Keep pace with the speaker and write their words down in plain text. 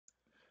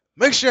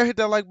Make sure you hit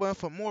that like button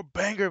for more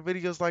banger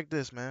videos like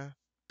this, man.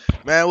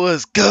 Man,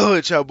 what's good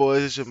with y'all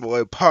boys? It's your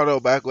boy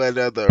Pardo back with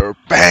another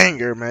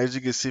banger, man. As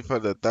you can see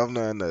from the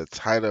thumbnail and the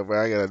title,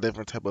 bro, I got a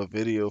different type of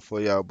video for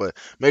y'all. But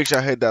make sure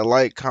I hit that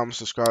like, comment,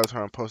 subscribe,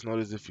 turn on post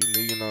notice if you're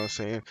new, you know what I'm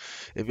saying?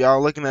 If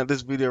y'all looking at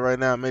this video right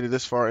now, made it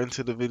this far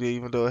into the video,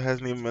 even though it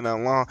hasn't even been that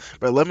long.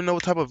 But let me know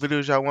what type of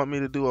videos y'all want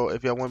me to do, or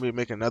if y'all want me to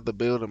make another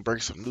build and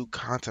bring some new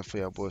content for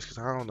y'all boys. Because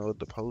I don't know what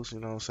to post, you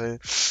know what I'm saying?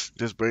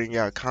 Just bring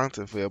y'all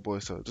content for y'all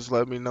boys. So just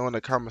let me know in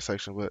the comment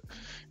section. But,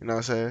 you know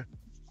what I'm saying?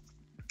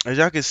 As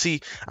y'all can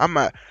see, I'm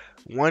at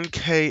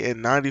 1K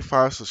and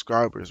 95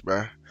 subscribers,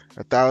 bro.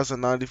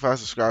 1,095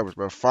 subscribers,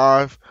 bro.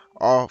 Five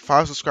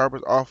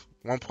subscribers off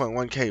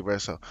 1.1K, bro.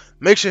 So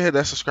make sure you hit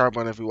that subscribe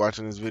button if you're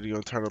watching this video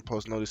and turn on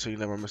post notice so you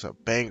never miss a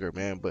banger,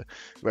 man. But,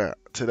 bro,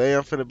 today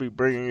I'm finna be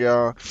bringing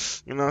y'all,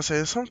 you know what I'm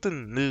saying,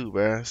 something new,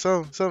 bro.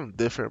 Something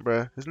different,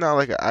 bro. It's not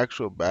like an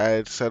actual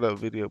badge setup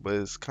video, but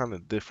it's kind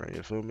of different.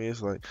 You feel me?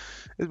 It's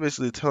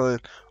basically telling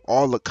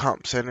all the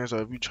comp centers,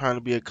 or if you're trying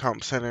to be a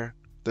comp center,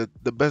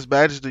 the best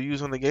badges to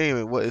use on the game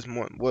and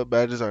what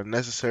badges are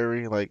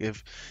necessary. Like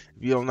if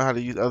you don't know how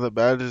to use other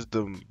badges,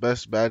 the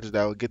best badges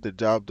that will get the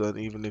job done,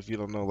 even if you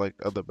don't know like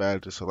other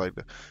badges. So like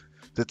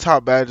the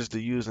top badges to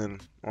use on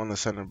the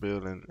center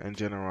build in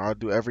general. I'll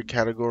do every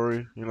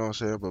category, you know what I'm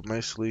saying, but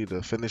mostly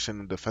the finishing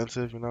and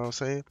defensive, you know what I'm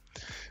saying.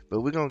 But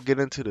we're gonna get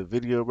into the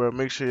video, bro.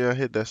 Make sure y'all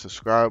hit that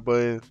subscribe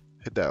button.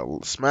 Hit that,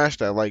 smash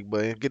that like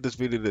button. Get this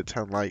video to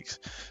 10 likes.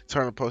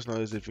 Turn on post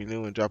notice if you're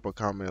new and drop a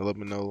comment and let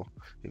me know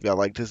if y'all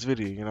like this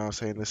video. You know what I'm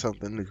saying? It's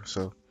something new.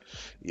 So,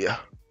 yeah.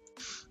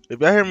 If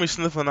y'all hear me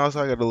sniffling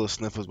outside, I got a little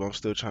sniffles, but I'm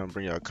still trying to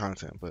bring y'all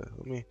content. But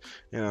let me,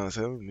 you know what I'm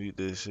saying? Let me mute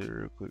this shit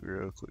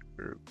real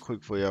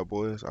quick for y'all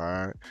boys.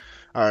 Alright.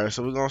 Alright,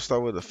 so we're gonna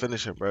start with the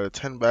finishing, bro.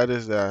 10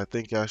 badges that I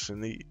think y'all should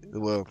need.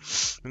 Well,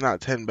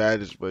 not 10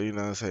 badges, but you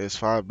know what I'm saying? It's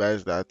 5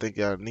 badges that I think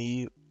y'all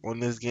need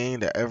on this game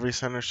that every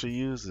center should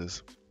use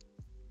is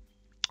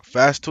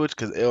fast twitch,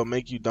 because it'll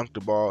make you dunk the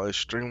ball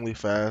extremely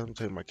fast. Let me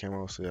take my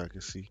camera off so y'all can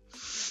see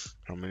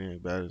how many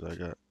badges I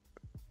got.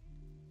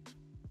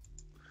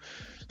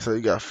 So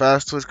you got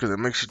fast twitch because it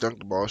makes you dunk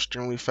the ball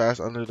extremely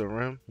fast under the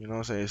rim. You know what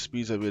I'm saying? It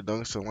speeds up your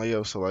dunks and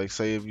layups. So like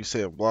say if you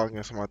say a block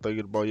and somebody throw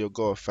you the ball, you'll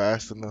go up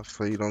fast enough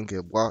so you don't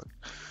get blocked.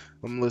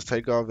 Limitless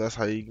takeoff, that's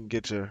how you can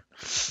get your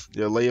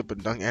layup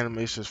and dunk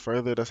animations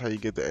further. That's how you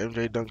get the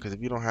MJ dunk. Because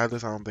if you don't have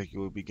this, I don't think you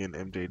would be getting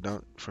MJ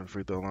dunk from the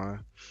free throw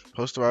line.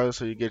 Posterizer,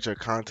 so you get your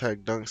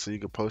contact dunk, so you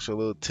can post your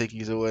little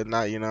tickies or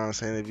whatnot. You know what I'm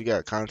saying? If you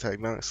got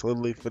contact dunk,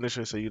 solidly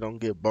finisher, so you don't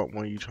get bumped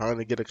when you're trying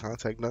to get a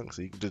contact dunk,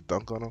 so you can just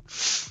dunk on them.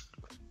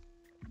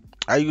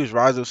 I use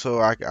riser so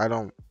I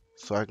don't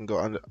so I can go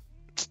under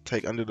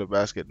take under the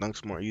basket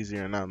dunks more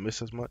easier and not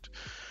miss as much.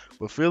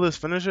 But fearless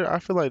finisher, I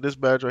feel like this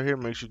badge right here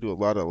makes you do a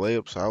lot of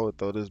layups. So I would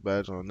throw this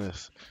badge on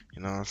this.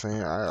 You know what I'm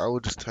saying? I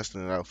was just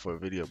testing it out for a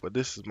video, but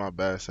this is my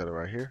bad setup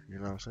right here. You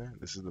know what I'm saying?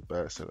 This is the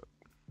bad setup.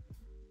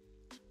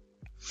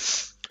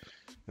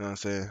 You know what I'm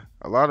saying?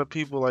 A lot of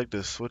people like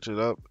to switch it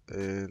up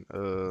and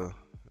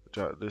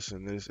drop this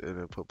and this and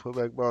then put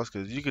putback balls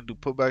because you could do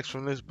putbacks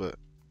from this, but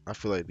I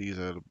feel like these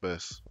are the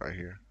best right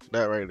here.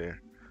 That right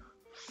there.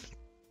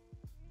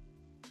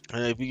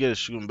 And if you get a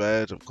shooting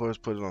badge, of course,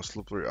 put it on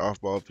slippery off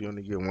ball if you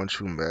only get one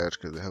shooting badge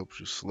because it helps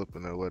you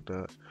slipping or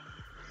whatnot.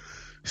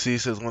 See, it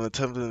says when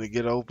attempting to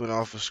get open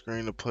off a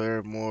screen, the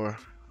player more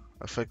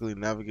effectively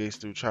navigates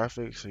through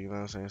traffic. So you know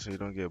what I'm saying? So you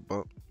don't get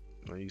bumped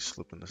when you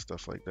slipping and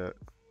stuff like that.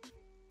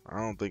 I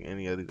don't think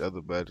any of these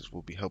other badges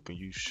will be helping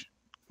you,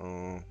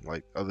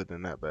 like other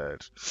than that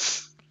badge.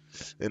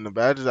 And the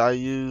badges I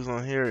use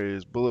on here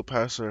is bullet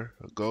passer,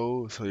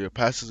 gold, so your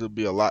passes will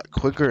be a lot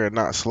quicker and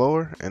not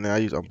slower. And then I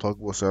use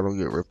unpluckable so I don't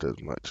get ripped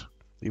as much.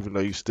 Even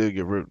though you still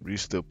get ripped, you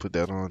still put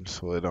that on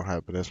so it don't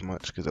happen as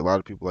much because a lot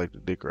of people like to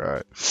dick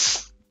ride.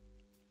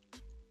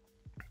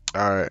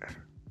 All right.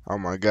 Oh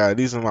my God,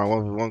 these are my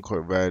 1v1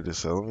 court badges.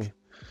 So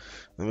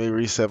let me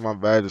reset my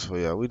badges for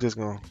y'all. We just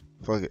gonna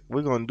fuck it.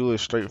 We're gonna do it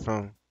straight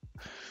from.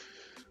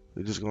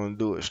 We're just gonna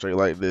do it straight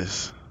like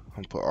this.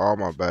 I'm put all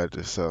my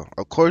badges. So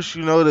of course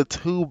you know the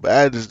two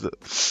badges,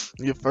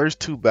 your first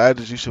two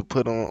badges you should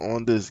put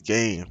on this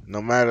game,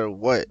 no matter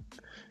what,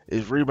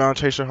 is Rebound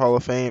Chaser Hall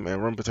of Fame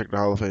and Rim Protector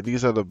Hall of Fame.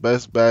 These are the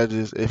best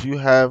badges. If you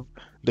have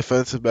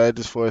defensive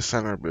badges for a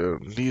center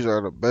build, these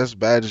are the best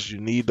badges you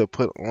need to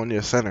put on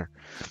your center.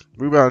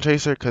 Rebound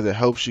Chaser because it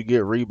helps you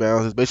get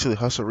rebounds. It's basically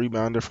hustle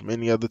rebounder from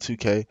any other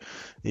 2K.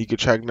 You can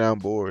track down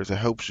boards. It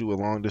helps you with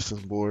long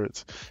distance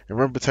boards. And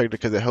Rim Protector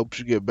because it helps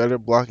you get better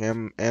block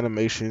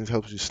animations,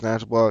 helps you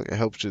snatch block, it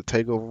helps you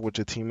take over with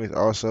your teammates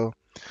also.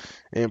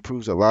 It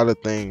improves a lot of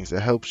things.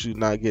 It helps you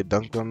not get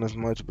dunked on as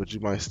much, but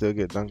you might still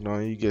get dunked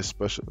on. You get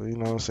special, you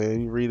know what I'm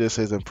saying? You read it,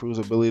 says improves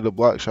ability to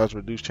block shots,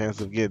 reduce chance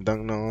of getting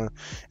dunked on,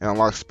 and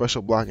unlocks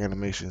special block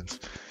animations.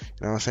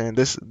 You know what I'm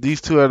saying?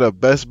 These two are the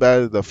best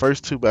badges, the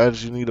first two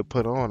badges you need to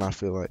put on, I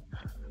feel like.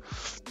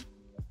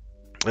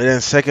 And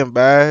then second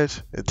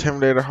badge,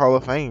 Intimidator Hall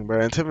of Fame,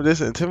 bro. This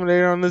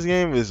Intimidator on this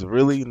game is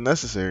really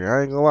necessary.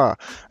 I ain't gonna lie.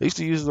 I used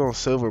to use it on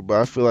silver,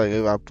 but I feel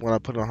like when I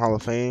put it on Hall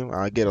of Fame,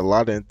 I get a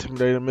lot of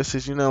Intimidator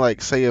misses. You know,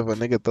 like say if a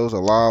nigga throws a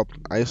lob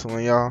ice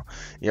on y'all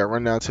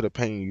run down to the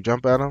paint and you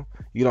jump at him.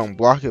 You don't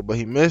block it, but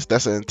he missed.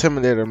 That's an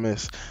Intimidator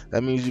miss.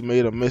 That means you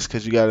made a miss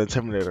because you got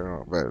Intimidator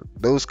on, bro.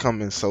 Those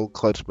come in so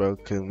clutch, bro.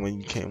 Cause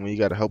when you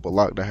gotta help a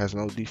lock that has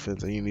no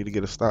defense and you need to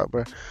get a stop,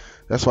 bro.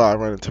 That's why I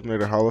run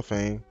Intimidator Hall of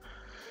Fame.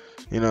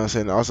 You know what I'm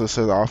saying? It also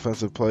says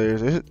offensive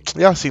players.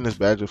 Y'all seen this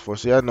badge before,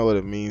 so y'all know what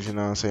it means. You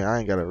know what I'm saying? I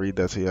ain't gotta read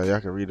that to y'all.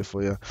 Y'all can read it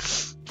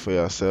for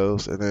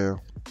yourselves. And then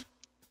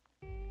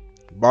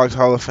Box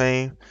Hall of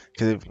Fame,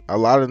 because a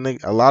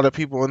lot of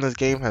people in this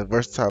game have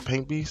versatile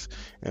paint beasts,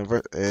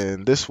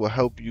 and this will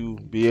help you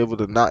be able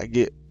to not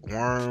get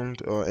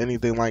wormed or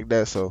anything like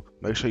that. So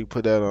make sure you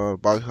put that on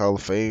Box Hall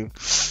of Fame,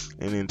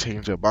 and then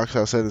change your box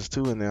out settings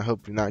too, and then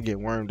help you not get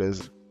wormed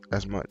as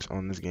much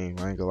on this game.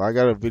 I ain't gonna lie. I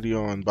got a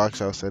video on box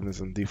out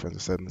settings and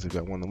defensive settings if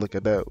y'all want to look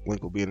at that.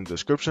 Link will be in the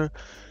description.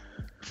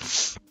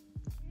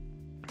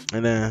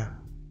 And then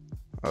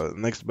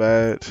next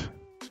badge,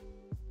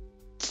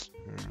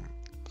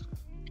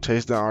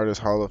 Chase the Artist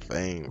Hall of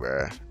Fame,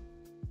 bruh.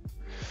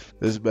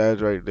 This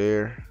badge right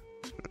there,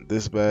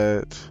 this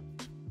badge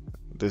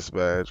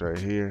right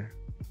here.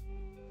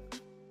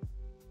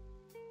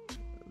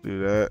 Do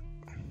that.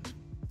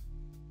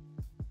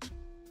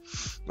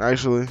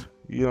 Actually,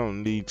 you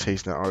don't need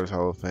Chase the Artist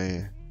Hall of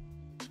Fame.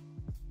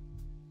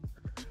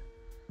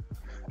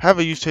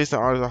 Haven't used Chase the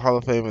Artist Hall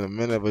of Fame in a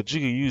minute, but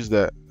you can use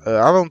that.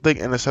 I don't think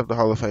Intercept the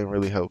Hall of Fame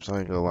really helps. I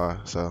ain't gonna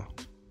lie. So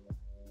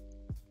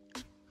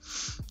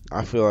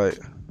I feel like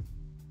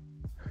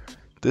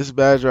this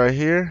badge right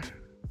here,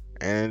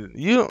 and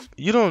you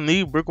don't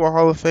need Brickwall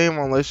Hall of Fame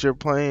unless you're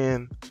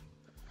playing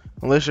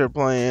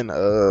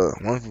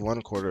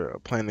 1v1 quarter,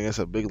 playing against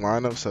a big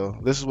lineup. So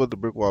this is what the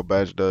Brickwall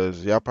badge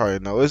does. Y'all probably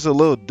know it's a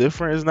little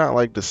different. It's not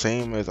like the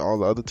same as all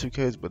the other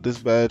 2Ks, but this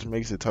badge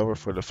makes it tougher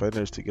for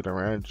defenders to get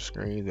around your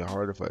screens and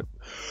harder for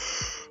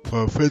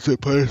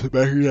offensive players to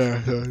back you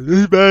down. So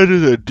this badge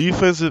is a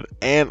defensive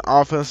and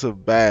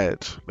offensive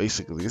badge.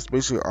 Basically, it's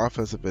basically an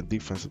offensive and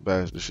defensive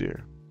badge this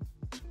year.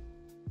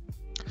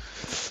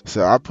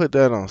 So I put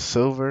that on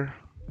silver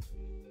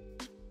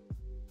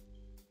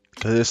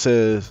because it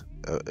says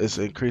it's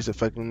increased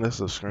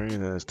effectiveness of screen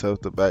and it's tough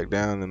to back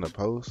down in the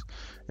post.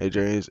 It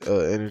drains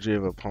energy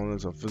of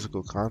opponents on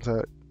physical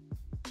contact.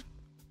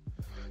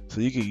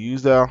 So you can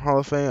use that on Hall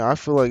of Fame. I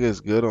feel like it's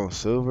good on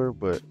silver,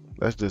 but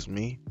that's just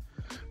me.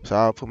 So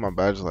I'll put my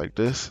badges like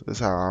this. This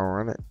is how I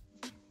run it.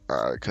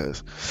 Alright,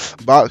 cause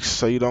box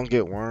so you don't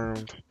get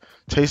wormed.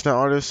 Chase down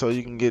artists so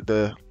you can get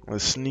the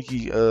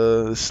sneaky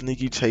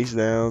chase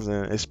downs,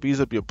 and it speeds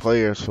up your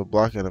players for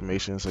block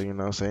animation. So you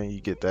know what I'm saying, you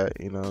get that,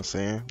 you know what I'm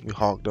saying, you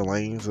hawk the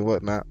lanes and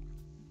whatnot.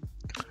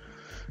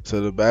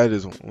 So the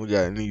badges, we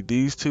need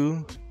these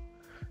two,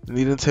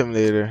 need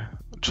Intimidator,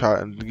 try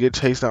and get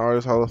Chase down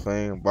artist Hall of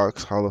Fame,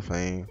 box Hall of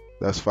Fame.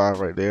 That's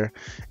 5 right there.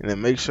 And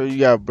then make sure you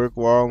got brick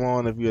wall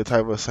on. If you're a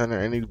type of center,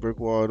 any brick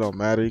wall, it don't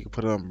matter. You can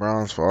put it on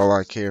bronze for all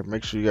I care.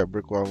 Make sure you got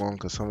brick wall on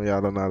because some of y'all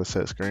don't know how to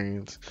set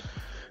screens.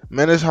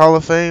 Menace Hall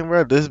of Fame,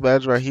 bro. This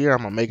badge right here, I'm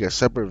going to make a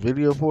separate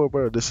video for it,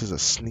 bro. This is a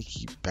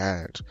sneaky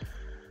badge.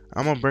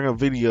 I'm going to bring a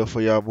video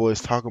for y'all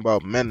boys talking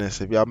about Menace.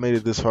 If y'all made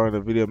it this far in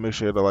the video, make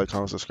sure to like,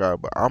 comment,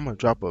 subscribe. But I'm going to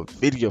drop a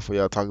video for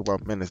y'all talking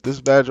about Menace.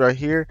 This badge right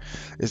here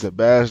is a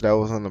badge that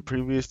was on the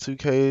previous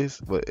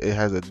 2Ks, but it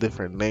has a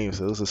different name.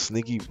 So it's a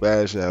sneaky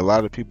badge that a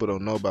lot of people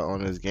don't know about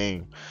on this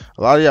game.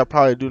 A lot of y'all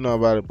probably do know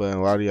about it, but a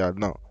lot of y'all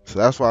don't. So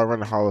that's why I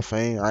run the Hall of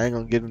Fame. I ain't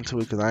going to get into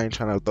it because I ain't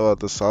trying to throw out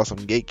the sauce. I'm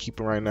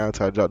gatekeeping right now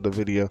until I drop the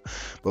video.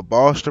 But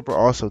ball stripper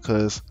also,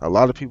 because a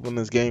lot of people in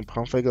this game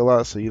pump fake a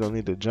lot, so you don't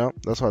need to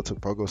jump. That's why I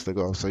took pogo stick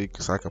off, so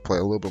I could play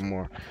a little bit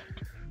more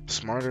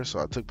smarter. So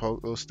I took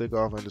pogo stick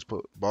off and just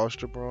put ball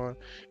stripper on,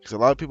 because a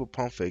lot of people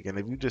pump fake, and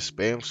if you just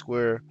spam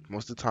square,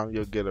 most of the time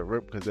you'll get a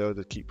rip because they'll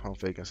just keep pump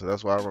faking. So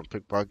that's why I run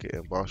pickpocket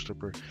and ball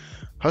stripper.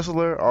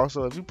 Hustler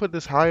also, if you put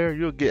this higher,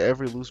 you'll get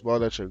every loose ball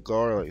that your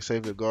guard, like say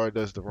if your guard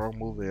does the wrong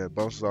move and it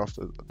bounces off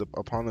the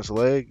opponent's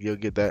leg, you'll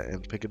get that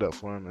and pick it up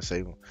for him and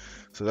save him.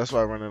 So that's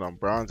why I run it on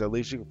bronze. At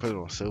least you can put it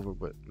on silver,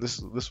 but this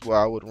is what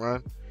I would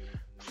run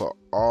for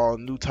all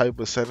new type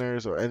of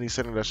centers or any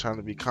center that's trying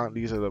to be comp.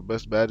 These are the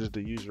best badges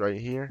to use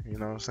right here. You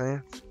know what I'm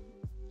saying?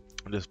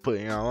 I'm just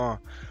putting y'all on.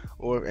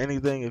 Or if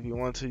anything, if you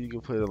want to, you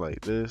can put it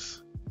like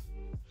this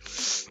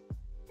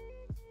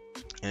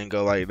and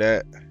go like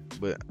that.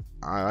 But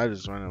I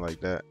just run it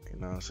like that. You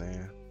know what I'm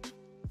saying?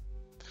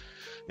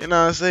 You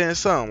know what I'm saying?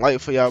 Something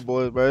light for y'all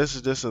boys, bro. This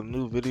is just a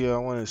new video. I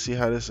want to see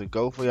how this will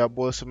go for y'all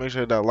boys. So make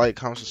sure that like,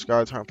 comment,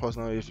 subscribe, turn post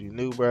notifications if you're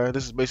new, bro.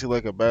 This is basically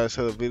like a badge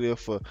setup video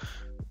for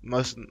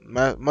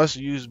must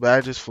use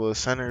badges for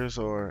centers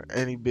or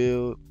any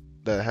build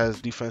that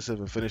has defensive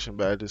and finishing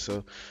badges.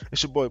 So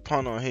it's your boy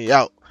Pano, he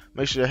out.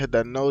 Make sure to hit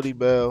that noti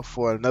bell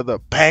for another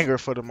banger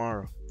for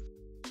tomorrow.